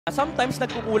Sometimes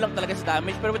nagkukulang talaga sa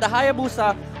damage, pero with the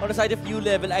Hayabusa on the side of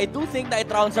ULVL, I do think that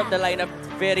it rounds up the lineup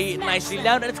very nicely.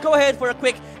 Now, let's go ahead for a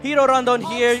quick hero rundown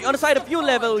here. On the side of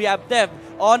ULVL, we have Dev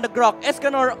on the Grok,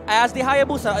 Escanor as the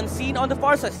Hayabusa, Unseen on the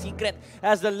Farsa, Secret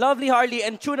as the lovely Harley,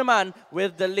 and Chunaman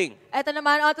with the Ling. Ito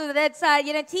naman, onto the red side,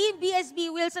 yan ang Team BSB,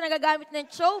 Wilson ang gagamit ng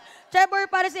Cho, Trevor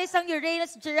para sa isang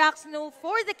Uranus, Jirax, No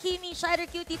for the Kimi, Shider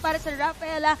Cutie para sa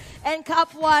Rafaela, and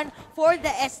Cap 1 for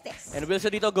the Estes. And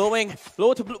Wilson dito going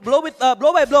blow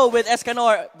by blow with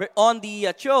Escanor on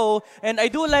the Cho, and I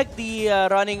do like the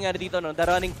running the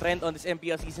running trend on this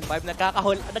MPL Season 5.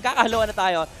 Nagkakahaluan na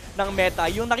tayo ng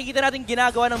meta. Yung nakikita natin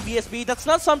ginagawa ng BSB, that's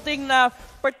not something na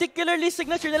particularly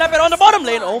signature nila, pero on the bottom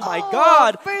lane, oh my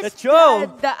God, the Cho!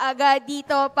 Agad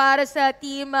dito para sa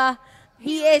team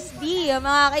BSB,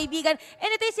 mga kaibigan. And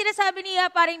ito yung sinasabi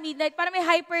niya parang Midnight, parang may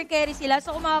hyper carry sila.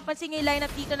 So kung mapapansin nyo yung lineup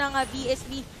dito ng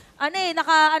BSB,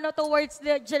 towards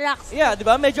the Jirax. Yeah, di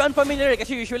ba? Medyo unfamiliar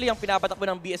kasi usually yung pinapatakbo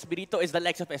ng BSB dito is the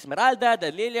likes of Esmeralda, the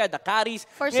Lilia, the Caris.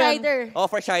 For Shider. Oh,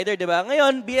 for Shider, di ba?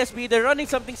 Ngayon, BSB, they're running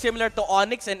something similar to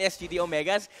Onyx and SGD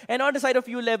Omegas. And on the side of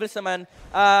ULVL naman,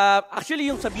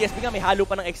 actually yung sa BSB nga may halo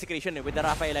pa ng execution with the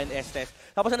Rafaela and Estes.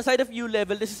 Tapos on the side of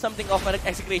ULVL, this is something of an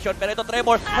execution. Pero ito,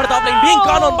 Trevor, on the top lane, being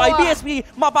cannon by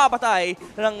BSB, mapapatay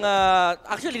ng,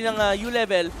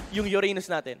 ULVL, yung Uranus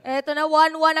natin. Ito na,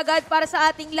 1-1 agad para sa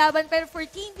ating laban. Pero for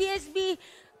Team BSB,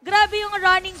 grabe yung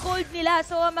running gold nila.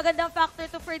 So, magandang factor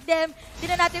to for them.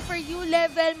 Di na natin for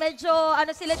ULVL, medyo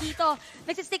sila dito.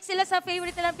 Nagsistick sila sa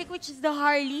favorite nilang pick, which is the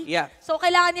Harley. Yeah. So,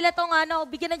 kailangan nila itong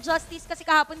bigyan ng justice kasi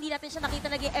kahapon di natin siya nakita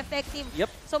naging effective. Yep.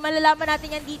 So, malalaman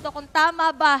natin yan dito kung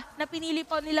tama ba na pinili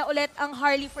po nila ulit ang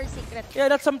Harley for Secret. Yeah,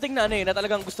 that's something na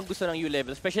talagang gustong-gusto ng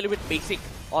ULVL, especially with Basic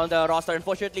on the roster.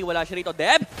 Unfortunately, wala siya rito.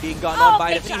 Deb, being gone on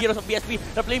by the 3 heroes of BSB.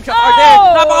 The flame shots are there.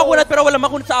 Napakakunat pero wala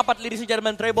makunat sa apat. Ladies and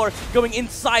gentlemen, Trevor going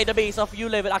inside the base of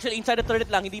ULVL. Actually, inside the turret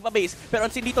lang, hindi pa base. Pero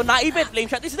Unseen dito, naipit. Flame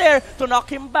shot is there to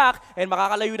knock him back. And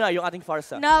makakalayo na yung ating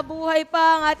Farsa. Nabuhay pa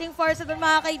ang ating Farsa doon,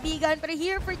 mga kaibigan. Pero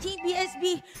here for Team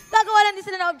BSB, gagawa lang din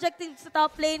sila ng objective sa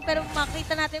top lane. Pero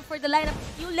makita natin for the lineup of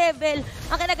ULVL,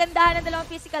 ang kinagandahan ng dalawang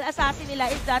physical assassin nila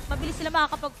is that mabilis sila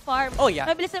makakapag-farm. Oh, yeah.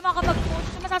 Mabilis sila makakapag-push.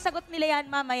 So, masasagot nila yan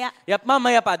mamaya. Yep,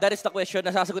 mamaya pa. That is the question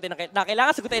na sasagutin na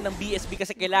kailangan sagutin ng BSB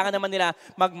kasi kailangan naman nila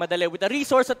magmadali. With the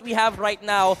resource that we have right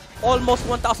now, almost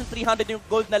 1,300 yung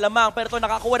gold na lamang. Pero ito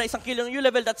nakakuha na isang kill yung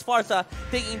ULVL. That's Farsa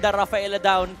taking the Rafaela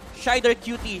down. Shider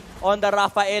Cutie on the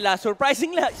Rafaela.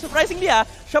 Surprisingly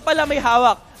siya pala may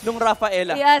hawak nung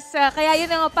Rafaela. Yes, kaya yun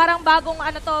parang bagong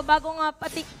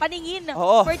paningin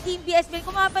for Team BSB.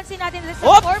 Kung mapapansin natin, there's a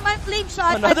 4-man flame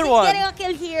shot. Another one. Getting a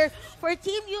kill here for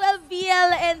Team ULVL,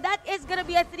 and that is gonna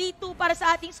be a 3-2 para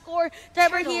sa ating score.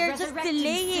 Trevor here just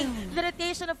delaying the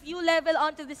rotation of ULVL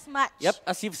onto this match. Yep,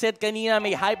 as you've said kanina,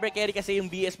 may hyper carry kasi yung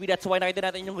BSB. That's why nakita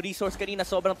natin yung resource kanina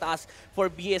sobrang taas for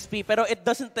BSB. Pero it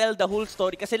doesn't tell the whole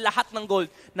story kasi lahat ng gold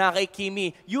na kay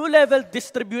Kimi. ULVL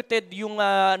distributed yung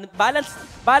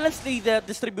balancedly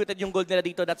distributed yung gold nila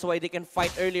dito. That's why they can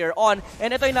fight earlier on.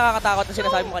 And ito yung nakakatakot na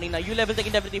sinasabi mo kanina. ULVL they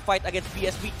can definitely fight against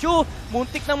BSB. Chu,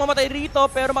 muntik nang mamatay rito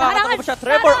pero makakatakot pa siya.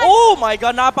 Trevor, oh my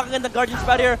God, napakagandang Guardian's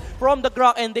Barrier from the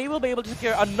Grok and they will be able to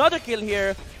secure another kill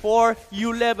here for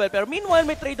ULVL. Pero meanwhile,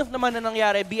 may trade-off naman na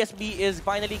nangyari. BSB is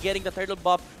finally getting the turtle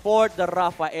buff for the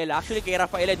Rafaela. Actually, kay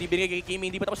Rafaela, hindi binigay kay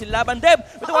Kimi, hindi pa tapos yung laban. Deb,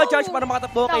 with the wild charge para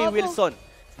makatakbo kay Wilson.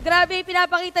 Grabe yung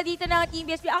pinapakita dito ng Team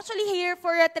BSB. Actually, here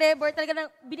for Trevor, talaga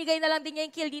binigay na lang din niya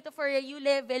yung kill dito for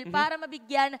ULVL para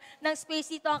mabigyan ng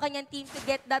space dito ang kanyang team to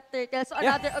get that turtle. So,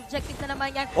 another objective na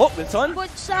naman yan. Oh, Wilson?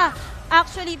 Good siya.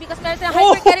 Actually, because meron silang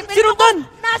hyper carry. Sino dun?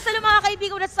 Nasa mga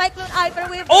kaibigan with Cyclone Eye. Pero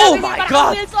we're my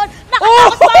God! Wilson,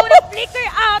 nakatapos pa ako ng flicker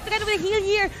out. Together with a heal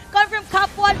here. Come from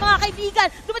Cap 1, mga kaibigan.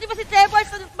 Dumating pa si Trevor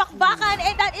sa bakbakan.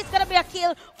 And that is gonna be a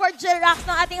kill for Jirax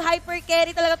ng ating hyper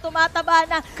carry. Talaga tumataba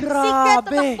na. Secret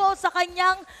tumakbo sa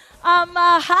kanyang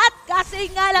hat. Kasi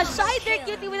nga lang, Shider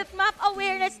Cutie with map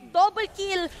awareness. Double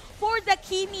kill for the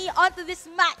Kimi onto this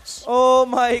match. Oh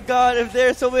my God, if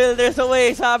there's a will, there's a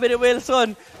way. Sabi ni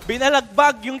Wilson,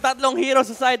 binalagbag yung tatlong hero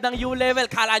sa side ng ULVL.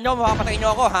 Kala nyo, makapatay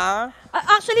nyo ako, ha?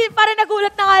 Actually, parang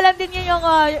nagulat na nga lang din yun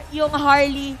yung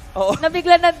Harley.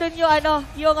 Nabigla nandun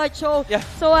yung Cho. Yeah.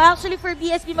 So actually for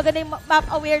BSB, maganda yung map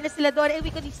awareness nila doon. And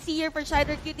we could see here for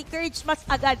Shider Cutie, Courage mas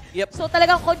agad. Yep. So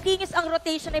talagang continuous ang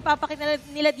rotation na ipapakita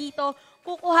nila dito.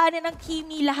 Kukuhanin ng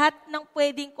Kimi lahat ng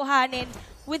pwedeng kuhanin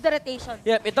with the rotation.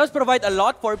 Yep, it does provide a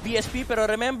lot for BSP, pero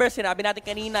remember, sinabi natin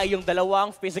kanina, yung dalawang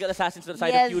physical assassins on the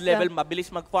side of ULVL, mabilis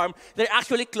mag-farm. They're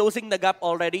actually closing the gap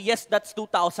already. Yes, that's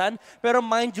 2,000, pero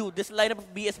mind you, this lineup of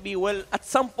BSB will at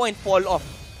some point fall off.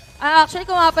 Actually,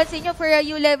 kung mapapansin nyo, for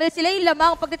ULVL, sila yung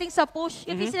lamang pagdating sa push.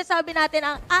 Yung sinasabi natin,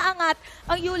 ang aangat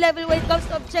ang ULVL when it comes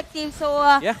to objective. So,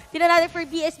 tinan natin for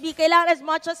BSB, kailangan as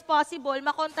much as possible,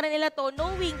 makontra nila to,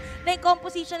 knowing na yung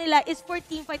composition nila is for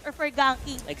teamfight or for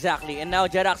ganking. Exactly. And now,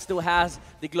 Jerax 2 has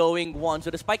the glowing wand. So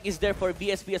the spike is there for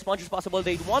BSB as much as possible.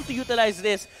 They want to utilize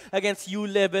this against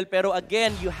ULVL. Pero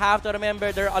again, you have to remember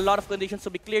there are a lot of conditions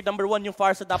to be cleared. Number one, yung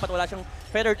Farsa dapat wala siyang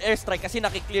feathered airstrike kasi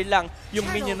nakiklear lang yung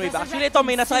minion wave. Actually, ito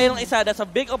may nasayang isa. That's a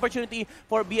big opportunity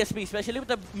for BSB, especially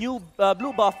with the new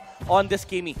blue buff on this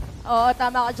Kimi. Oo,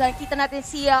 tama ka dyan. Kita natin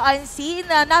si Unseen.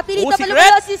 Napilita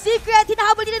pala si Secret.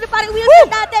 Hinahabol din na parang Wilson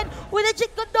natin. With a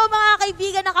cheat kondo, mga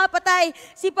kaibigan, nakapatay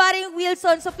si parang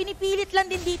Wilson. So pinipilit lang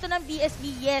din dito ng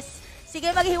BSB. Yes. Sige,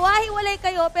 maghiwa-hiwalay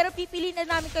kayo, pero pipiliin na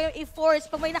namin kayo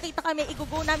i-force. Pag may nakita kami,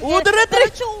 igugo namin.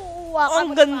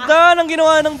 Ang ganda ng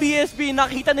ginawa ng BSB.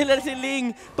 Nakita nila si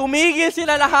Ling. Tumigil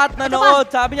sila lahat na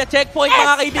nood. Sabi niya, checkpoint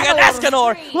mga kaibigan.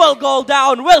 Escanor will go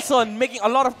down. Wilson making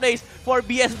a lot of plays for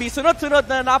BSB. Sunod-sunod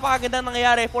na napakagandang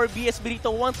nangyayari for BSB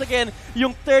dito. Once again,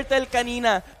 yung turtle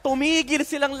kanina. Tumigil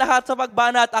silang lahat sa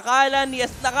pagbanat. Akala ni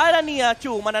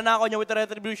Chu, mananakaw niya with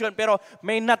retribution. Pero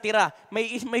may natira.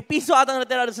 May piso atang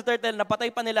natira sa turtle.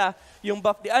 Napatay pa nila yung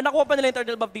buff. Nakuha pa nila yung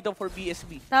turtle buff dito for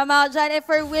BSB. Tama ka dyan. And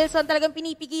for Wilson, talagang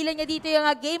pinipigilan niya dito yung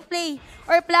gameplay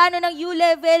or plano ng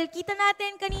ULVL. Kita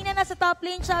natin, kanina nasa top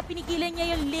lane siya, pinigilan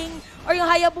niya yung Ling or yung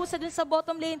Hayabusa dun sa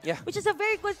bottom lane. Yeah. Which is a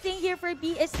very good thing here for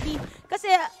BSB. Kasi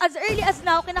as early as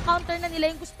now, kina-counter na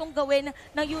nila yung gustong gawin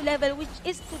ng ULVL, which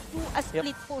is to do a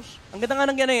split push. Ang ganda nga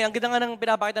ng yan ang ganda nga ng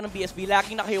pinapakita ng BSB.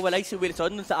 Laging nakahiwalay si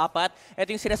Wilson dun sa apat.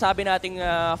 Ito yung sinasabi nating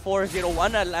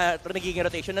 4-0-1 na nagiging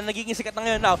rotation na nagiging sikat na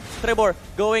ngayon now. Trevor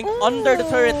going under the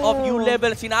turret of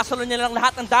ULVL. Sinasalo niya lang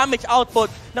lahat ng damage output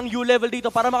ng ULVL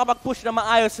dito para makapag-push na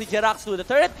maayos si Jerax 2. The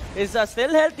turret is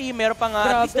still healthy. Meron pang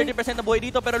at least 30% na buhay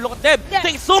dito. Pero look at Deb.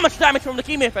 Takes so much damage from the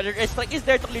Kimi. Feather Airstrike is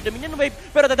there to clear the minion wave.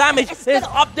 Pero the damage is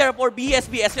up there for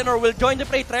BSB. Escanor will join the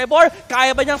fray. Trevor,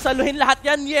 kaya ba niyang saluhin lahat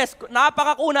yan? Yes.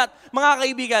 Napakakunat, mga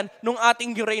kaibigan, nung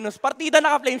ating Uranus. Partida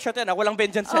naka-flame shot yan. Walang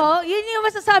vengeance yan. Oh, yun yung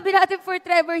masasabi natin for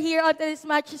Trevor here on this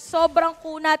match. Sobrang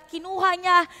kunat. Kinuha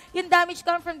niya yung damage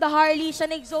come from the Harley. Siya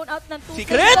nag-zone out ng 2.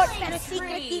 Secret? Pero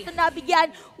Secret dito nabigyan.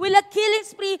 Will a killing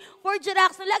spree for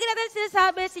Jerax. Lagi natin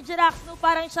sinasabi si Jerax,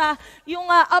 parang siya yung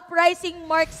uprising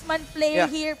marksman player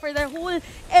here for the whole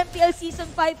MPL Season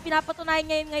 5. Pinapatunayan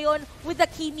niya yun ngayon with the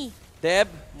Kimi. Deb,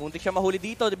 muntik siya mahuli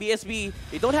dito. The BSB,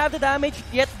 they don't have the damage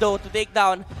yet though to take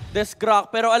down this Grok.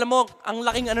 Pero alam mo, ang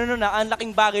laking ang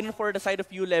laking bagay nun for the side of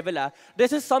ULVL.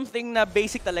 This is something na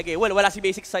basic talaga. Well, wala si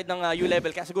basic side ng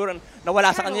ULVL kaya siguro nawala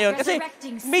sa kanya yun. Kasi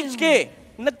mage ka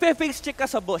nagpe-face check ka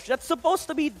sa bush. That's supposed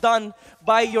to be done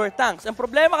by your tanks. Ang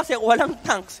problema kasi walang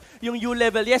tanks yung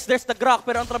ULVL. Yes, there's the Grok,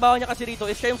 pero ang trabaho niya kasi rito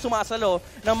is siya yung sumasalo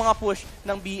ng mga push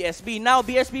ng BSB. Now,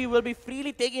 BSB will be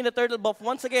freely taking the turtle buff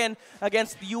once again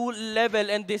against ULVL,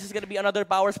 and this is gonna be another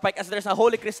power spike as there's a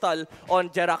Holy Crystal on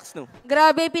Jerax 2.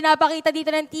 Grabe, pinapakita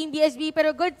dito ng Team BSB,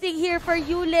 pero good thing here for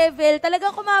ULVL.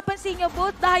 Talagang kung mapapansin nyo,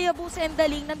 both the Hayabusa and the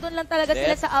Ling, nandun lang talaga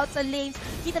sila sa outside lanes.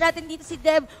 Kita natin dito si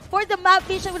Deb for the map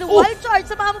vision with a wild charge.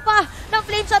 Samahan mo pa ng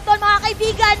flame shot doon, mga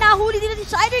kaibigan. Nahuli din na si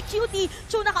Shider Cutie.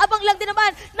 Chu, nakaabang lang din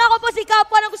naman. Nako po si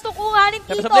Kapwa na gustong kuhanin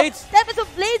dito. Tempest of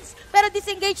Blades. Pero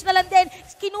disengage na lang din.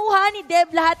 Kinuha ni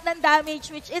Deb lahat ng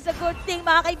damage, which is a good thing,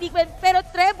 mga kaibigan. Pero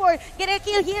Trevor, get a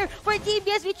kill here for Team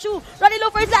BSB. Chu, running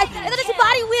low for his life. Ito na si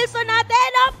Barry Wilson natin.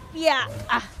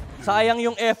 Sayang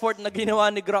yung effort na ginawa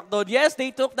ni Grok though. Yes, they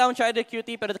took down Shider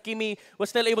QT, pero the Kimi was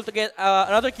still able to get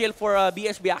another kill for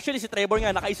BSB. Actually, si Trevor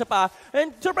nga, nakaisa pa. And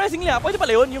surprisingly, pwede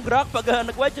pala yun, yung Grok, pag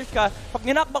nag-wedge ka, pag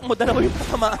ninakbak mo, dalawa yung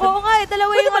patamaan. Oo nga,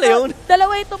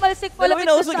 dalawa yung tumalsik po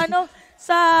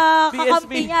sa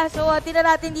kakampi niya. So, tina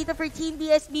natin dito for Team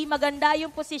BSB, maganda yung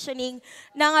positioning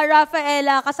ng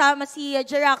Rafaela kasama si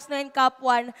Jerax and Cap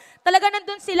 1. Talaga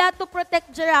nandun sila to protect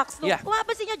Jerax. Kung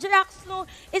mapapansin nyo, Jerax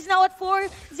is now at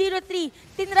 4-0-3.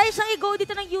 Tinry siyang i-go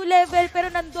dito ng ULVL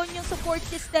pero nandun yung support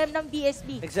system ng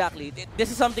BSB. Exactly. This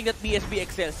is something that BSB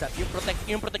excels at.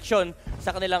 Yung protection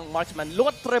sa kanilang marksman.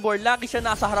 Look at Trevor, lagi siya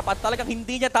nasa harapan. Talagang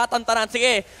hindi niya tatantanan.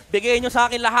 Sige, bigay nyo sa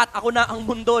akin lahat. Ako na ang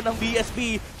mundo ng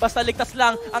BSB. Basta ligtas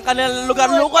lang ang kanilang lugar.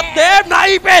 Look at them!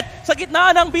 Naipit! Sa gitna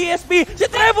ng BSB. Si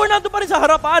Trevor nandun pa rin sa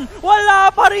harapan.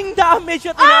 Wala pa rin damage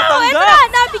at tinatanggap. Ito na!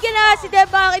 Nabigyan Ayun na, si Deb,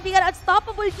 mga kaibigan,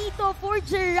 unstoppable dito for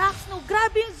Jirax. No,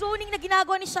 grabe yung zoning na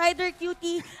ginagawa ni Shider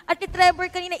Cutie at ni Trevor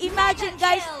kanina. Imagine,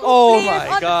 guys, two players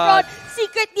on the front.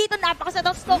 Secret dito,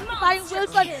 napakasatang smoke pa yung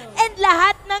Wilson. And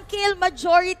lahat ng kill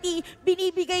majority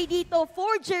binibigay dito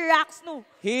for Jirax. No.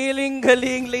 Healing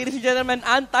galing, ladies and gentlemen.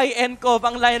 Anti-Encov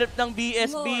ang lineup ng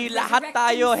BSB. Lahat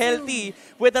tayo healthy.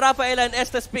 With Rafael and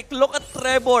Estes pick, look at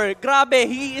Trevor. Grabe,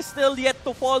 he is still yet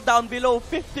to fall down below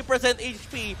 50%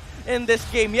 HP in this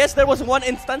game. Yes, there was one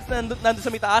instance na nandun sa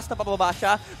mitaas, napababa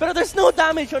siya. Pero there's no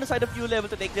damage on the side of ULVL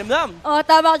to take them down. Oh,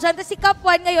 tama ko dyan. Tapos si Cup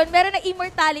 1 ngayon, meron ng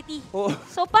immortality. Oh.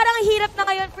 So parang hirap na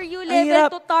ngayon for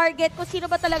ULVL to target kung sino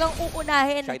ba talagang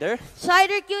uunahin.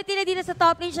 Shider Cutie na dito sa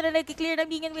top lane. Siya na nag-clear ng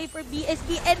minion wave for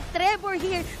BSB. And Trevor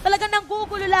here, talagang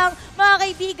nanggugulo lang, mga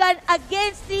kaibigan,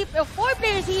 against 4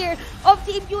 players here of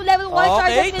Team ULVL. One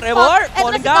charge with Trevor,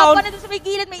 falling down. Ito na si Cup 1 na dun sa may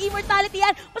gilid, may immortality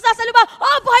yan. Masasalo ba?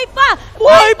 Oh, buhay pa!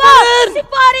 Buhay pa! Si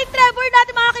paring Trevor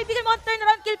natin, mga kaibigan, mga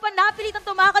turnaround kill pa, napilitang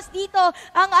tumakas dito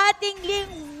ang ating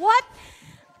Ling. What?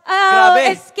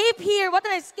 Escape here. What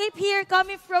an escape here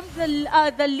coming from the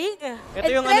Ling.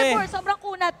 Ito yung Trevor, sobrang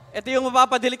kunat. Ito yung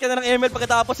mapapadelete ka na ng ML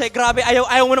pagkatapos grabe,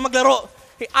 ayaw mo na maglaro.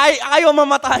 Ayaw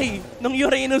mamatay ng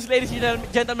Uranus, ladies and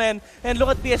gentlemen. And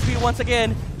look at BSB once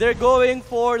again. They're going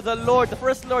for the Lord, the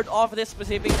first Lord of this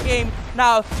specific game.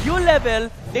 Now,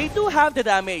 ULVL, they do have the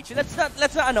damage. Let's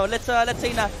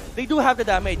say na they do have the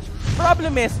damage.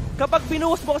 Problem is, kapag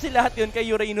binuhos mo kasi lahat yun kay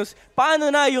Uranus,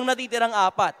 paano na yung natitirang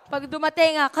 4? Pag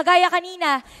dumating, kagaya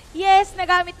kanina, yes,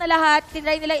 nagamit na lahat.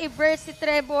 Tinry nila i-burst si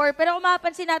Trevor. Pero kung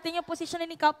mapapansin natin yung position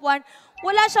ni Cup 1,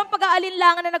 wala siyang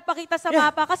pag-aalinlangan na nagpakita sa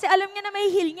mapa kasi alam niya na may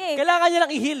heal niya eh. Kailangan niya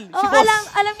lang i-heal si boss.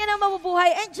 Alam niya na mabubuhay.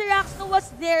 And Jirax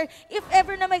was there if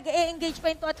ever na mag-engage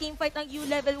pa into a teamfight ng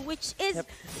ULVL, which is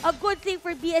a good thing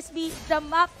for BSB. The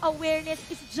map awareness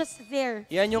is just there.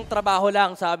 Yan yung trabaho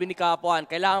lang, sabi ni Cup 1.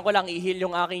 Kailangan ko lang i-heal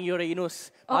yung aking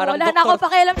Uranus. Wala na ako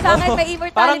pakialam sa akin, may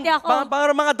immortality ako.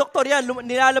 Parang mga doktor yan,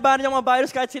 nilalabanan yung mga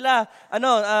virus kahit sila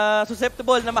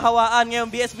susceptible na mahawaan. Ngayon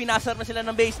BSB nasar na sila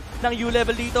ng base ng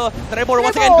ULVL dito. Trevor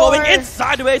once again going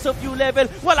inside the ways of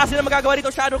ULVL. Wala sila magagawa dito,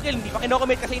 shadow kill. Hindi pa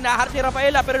kinocommit kasi inaharap ni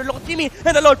Rafaela. Pero look at Timmy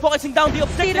and the Lord focusing down the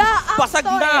objective. Basag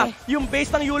na yung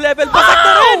base ng ULVL. Basag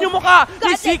na rin yung mukha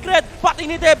ni Secret. Pati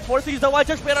ni Deb forces the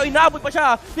Watchers pero inabot pa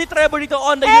siya ni Trevor dito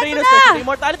on the Uranus.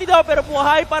 Immortality daw pero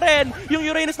buhay pa rin yung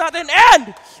Uranus natin.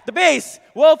 And the base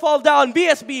will fall down.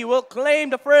 BSB will claim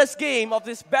the first game of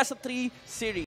this best of 3 series.